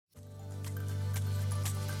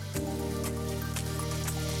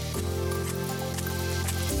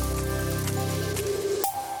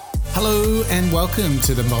Hello and welcome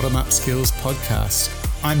to the Bottom Up Skills Podcast.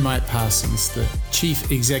 I'm Mike Parsons, the Chief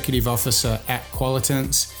Executive Officer at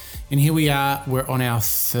Qualitance. And here we are, we're on our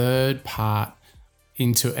third part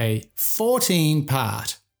into a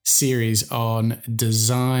 14-part series on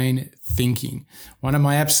design thinking, one of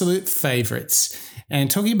my absolute favorites. And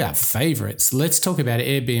talking about favorites, let's talk about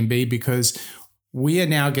Airbnb, because we are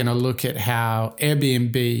now going to look at how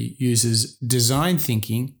Airbnb uses design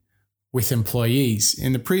thinking with employees.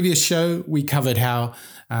 In the previous show, we covered how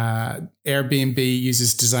Airbnb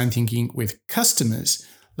uses design thinking with customers.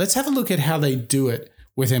 Let's have a look at how they do it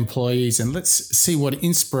with employees, and let's see what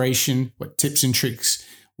inspiration, what tips and tricks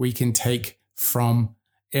we can take from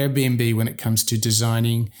Airbnb when it comes to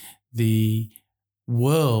designing the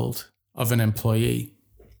world of an employee.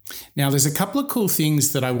 Now, there's a couple of cool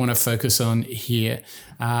things that I want to focus on here,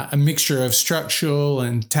 a mixture of structural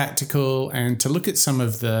and tactical, and to look at some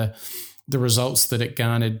of the results that it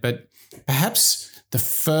garnered. But perhaps the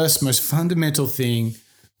first most fundamental thing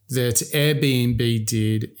that Airbnb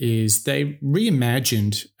did is they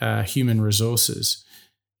reimagined human resources.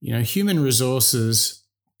 You know, human resources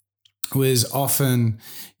was often,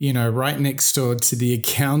 right next door to the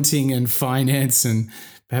accounting and finance and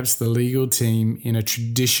perhaps the legal team in a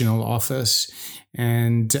traditional office,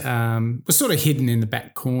 and was sort of hidden in the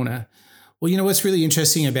back corner. Well, what's really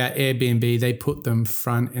interesting about Airbnb, they put them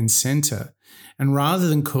front and center. And rather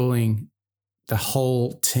than calling the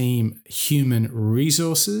whole team human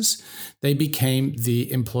resources, they became the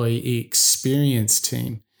employee experience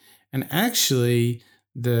team. And actually,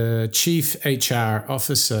 the chief HR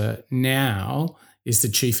officer now is the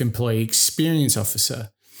chief employee experience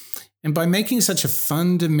officer. And by making such a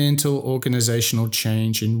fundamental organizational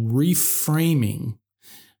change and reframing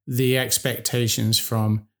the expectations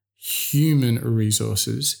from human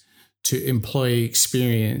resources to employee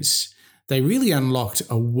experience, they really unlocked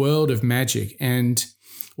a world of magic. And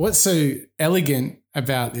what's so elegant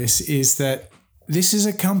about this is that this is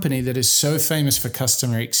a company that is so famous for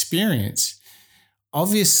customer experience.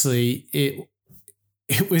 Obviously,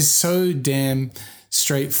 it was so damn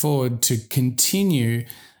straightforward to continue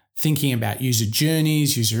thinking about user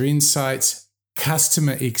journeys, user insights,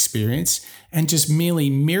 customer experience, and just merely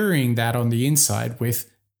mirroring that on the inside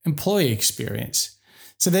with employee experience.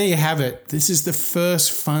 So there you have it. This is the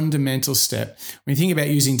first fundamental step when you think about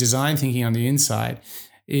using design thinking on the inside,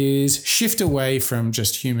 is shift away from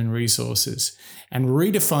just human resources and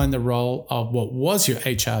redefine the role of what was your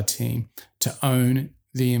HR team to own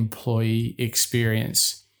the employee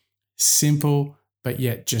experience. Simple, but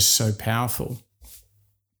yet just so powerful.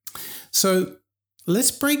 So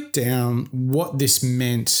let's break down what this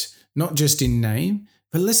meant, not just in name,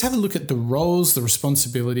 but let's have a look at the roles, the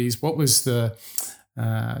responsibilities. What was the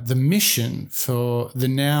mission for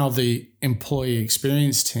the employee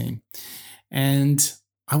experience team? And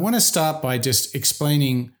I want to start by just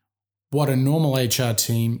explaining what a normal HR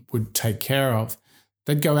team would take care of.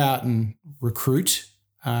 They'd go out and recruit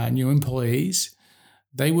new employees.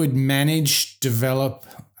 They would manage, develop,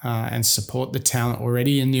 and support the talent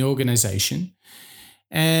already in the organization.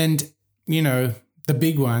 And, the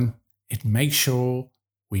big one, it'd make sure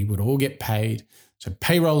we would all get paid. So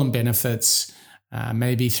payroll and benefits,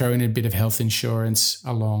 maybe throw in a bit of health insurance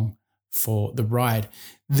along for the ride.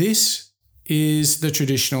 This is the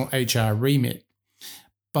traditional HR remit.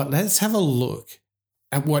 But let's have a look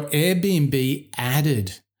at what Airbnb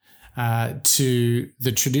added to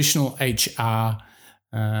the traditional HR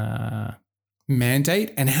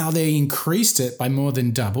mandate and how they increased it by more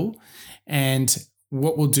than double. And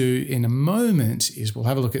what we'll do in a moment is we'll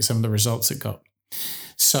have a look at some of the results it got.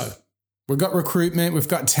 So we've got recruitment, we've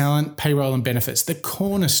got talent, payroll and benefits, the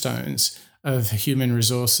cornerstones of human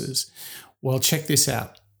resources. Well, check this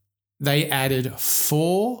out. They added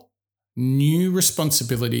 4 new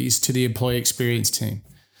responsibilities to the employee experience team.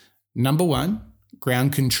 Number 1,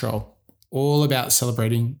 ground control, all about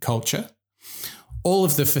celebrating culture. All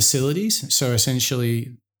of the facilities, so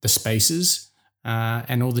essentially the spaces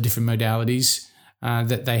and all the different modalities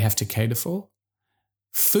that they have to cater for.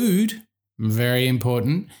 Food, very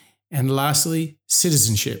important. And lastly,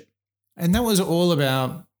 citizenship. And that was all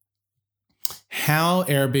about how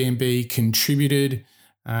Airbnb contributed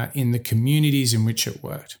in the communities in which it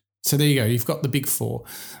worked. So there you go. You've got the big 4.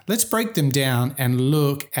 Let's break them down and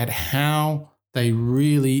look at how they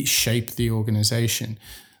really shape the organization.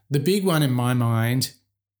 The big one in my mind,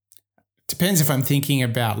 depends if I'm thinking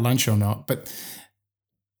about lunch or not, but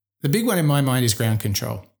the big one in my mind is ground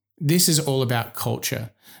control. This is all about culture.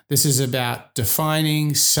 This is about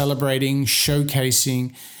defining, celebrating,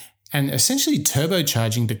 showcasing, and essentially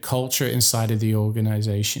turbocharging the culture inside of the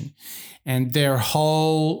organization. And their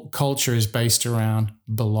whole culture is based around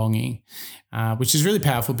belonging, which is really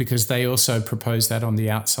powerful because they also propose that on the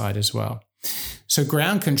outside as well. So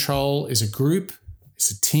ground control is a group,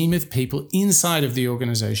 it's a team of people inside of the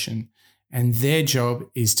organization, and their job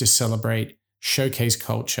is to celebrate, showcase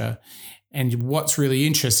culture. And what's really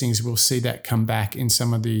interesting is we'll see that come back in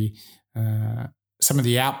some of the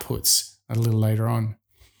outputs a little later on.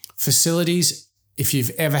 Facilities, if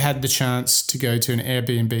you've ever had the chance to go to an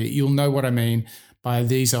Airbnb, you'll know what I mean by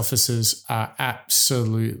these offices are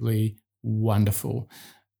absolutely wonderful.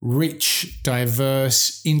 Rich,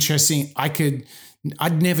 diverse, interesting.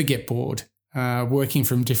 I'd never get bored working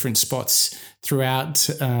from different spots throughout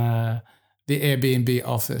the Airbnb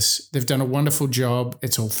office. They've done a wonderful job.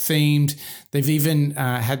 It's all themed. They've even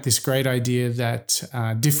had this great idea that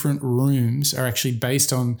different rooms are actually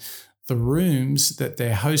based on the rooms that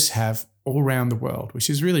their hosts have all around the world, which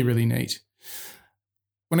is really, really neat.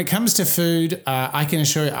 When it comes to food, I can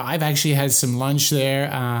assure you, I've actually had some lunch there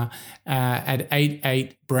at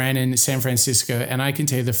 88 Brannan, San Francisco, and I can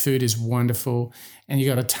tell you the food is wonderful and you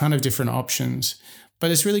got a ton of different options.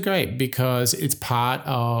 But it's really great because it's part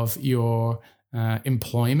of your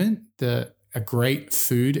employment. A great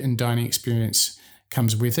food and dining experience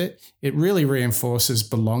comes with it. It really reinforces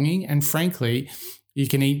belonging, and frankly, you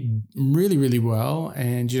can eat really, really well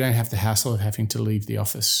and you don't have the hassle of having to leave the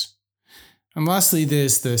office. And lastly,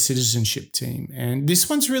 there's the citizenship team. And this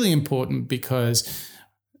one's really important because,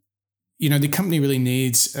 the company really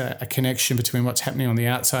needs a connection between what's happening on the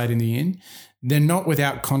outside and the in. They're not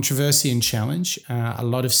without controversy and challenge. A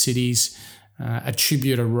lot of cities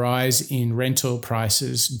attribute a rise in rental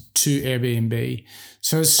prices to Airbnb.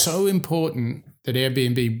 So it's so important that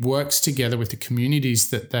Airbnb works together with the communities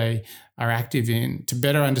that they are active in to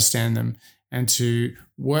better understand them and to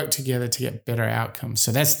work together to get better outcomes.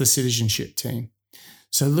 So that's the citizenship team.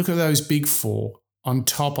 So look at those big four on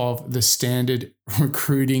top of the standard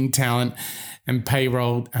recruiting, talent, and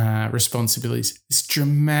payroll responsibilities. This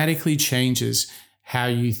dramatically changes how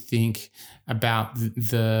you think about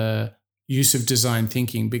the use of design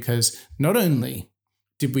thinking, because not only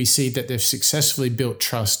did we see that they've successfully built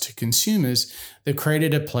trust to consumers, they've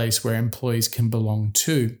created a place where employees can belong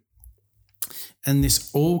to. And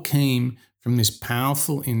this all came from this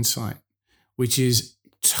powerful insight, which is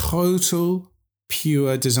total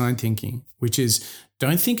pure design thinking, which is,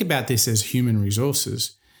 don't think about this as human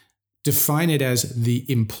resources, define it as the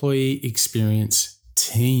employee experience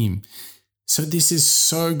team. So this is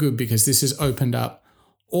so good because this has opened up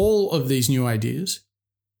all of these new ideas.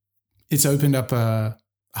 It's opened up a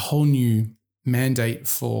whole new mandate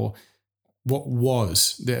for what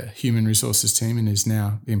was the human resources team and is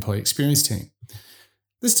now the employee experience team.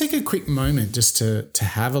 Let's take a quick moment just to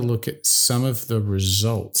have a look at some of the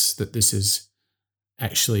results that this has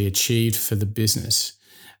actually achieved for the business.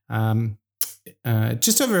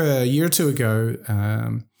 Just over a year or two ago,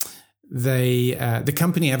 the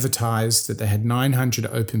company advertised that they had 900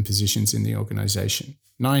 open positions in the organization,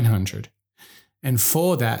 900. And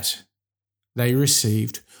for that, they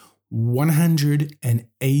received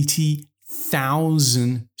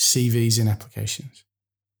 180,000 CVs and applications.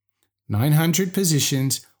 900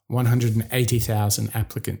 positions, 180,000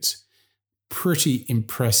 applicants. Pretty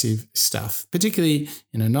impressive stuff, particularly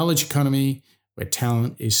in a knowledge economy where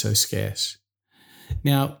talent is so scarce.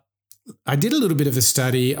 Now, I did a little bit of a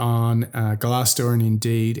study on Glassdoor and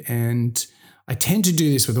Indeed, and I tend to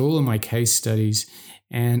do this with all of my case studies,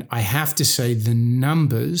 and I have to say the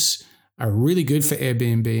numbers are really good for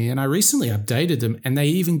Airbnb, and I recently updated them, and they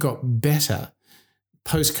even got better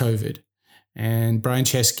post-COVID. And Brian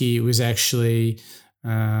Chesky was actually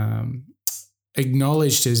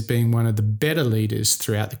acknowledged as being one of the better leaders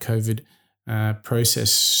throughout the COVID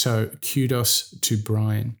process. So kudos to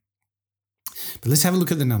Brian. But let's have a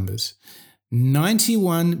look at the numbers.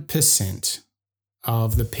 91%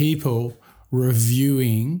 of the people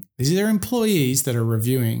reviewing, these are their employees that are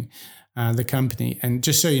reviewing the company. And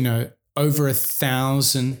just so you know, over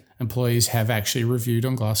 1,000 employees have actually reviewed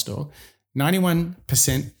on Glassdoor.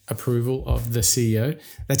 91% approval of the CEO.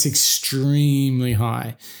 That's extremely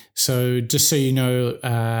high. So just so you know,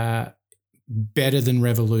 better than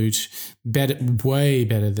Revolut, way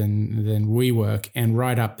better than WeWork, and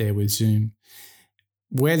right up there with Zoom.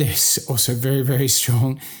 Where they're also very, very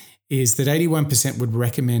strong is that 81% would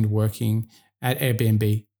recommend working at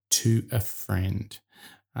Airbnb to a friend.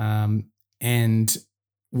 And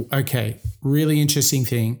okay, really interesting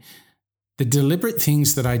thing. The deliberate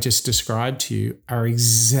things that I just described to you are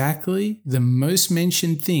exactly the most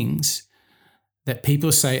mentioned things that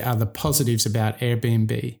people say are the positives about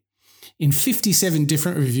Airbnb. In 57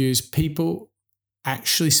 different reviews, people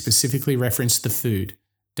actually specifically referenced the food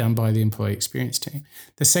done by the employee experience team.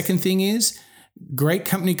 The second thing is great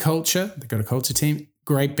company culture. They've got a culture team.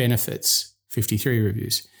 Great benefits, 53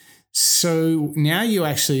 reviews. So now you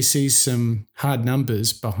actually see some hard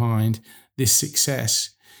numbers behind this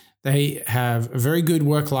success. They have a very good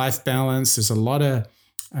work-life balance. There's a lot of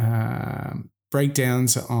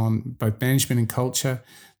breakdowns on both management and culture.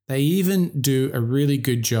 They even do a really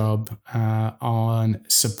good job on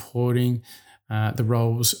supporting the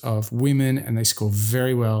roles of women, and they score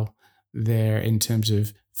very well there in terms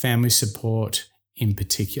of family support in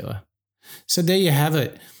particular. So there you have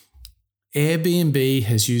it. Airbnb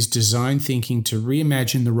has used design thinking to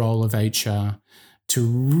reimagine the role of HR, to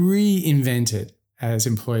reinvent it as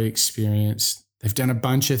employee experience. They've done a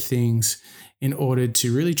bunch of things in order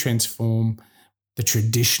to really transform the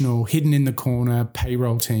traditional hidden in the corner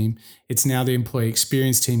payroll team. It's now the employee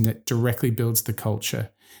experience team that directly builds the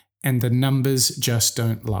culture. And the numbers just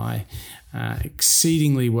don't lie.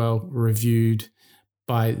 Exceedingly well reviewed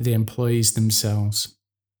by the employees themselves.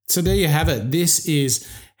 So there you have it. This is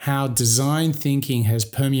how design thinking has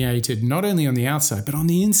permeated not only on the outside, but on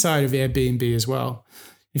the inside of Airbnb as well.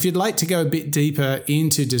 If you'd like to go a bit deeper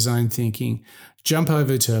into design thinking, jump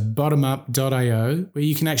over to bottomup.io, where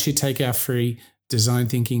you can actually take our free design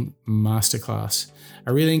thinking masterclass. I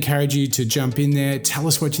really encourage you to jump in there, tell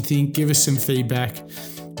us what you think, give us some feedback.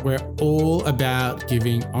 We're all about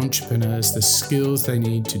giving entrepreneurs the skills they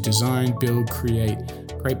need to design, build, create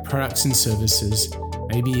great products and services,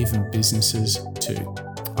 maybe even businesses too.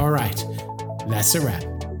 All right, that's a wrap.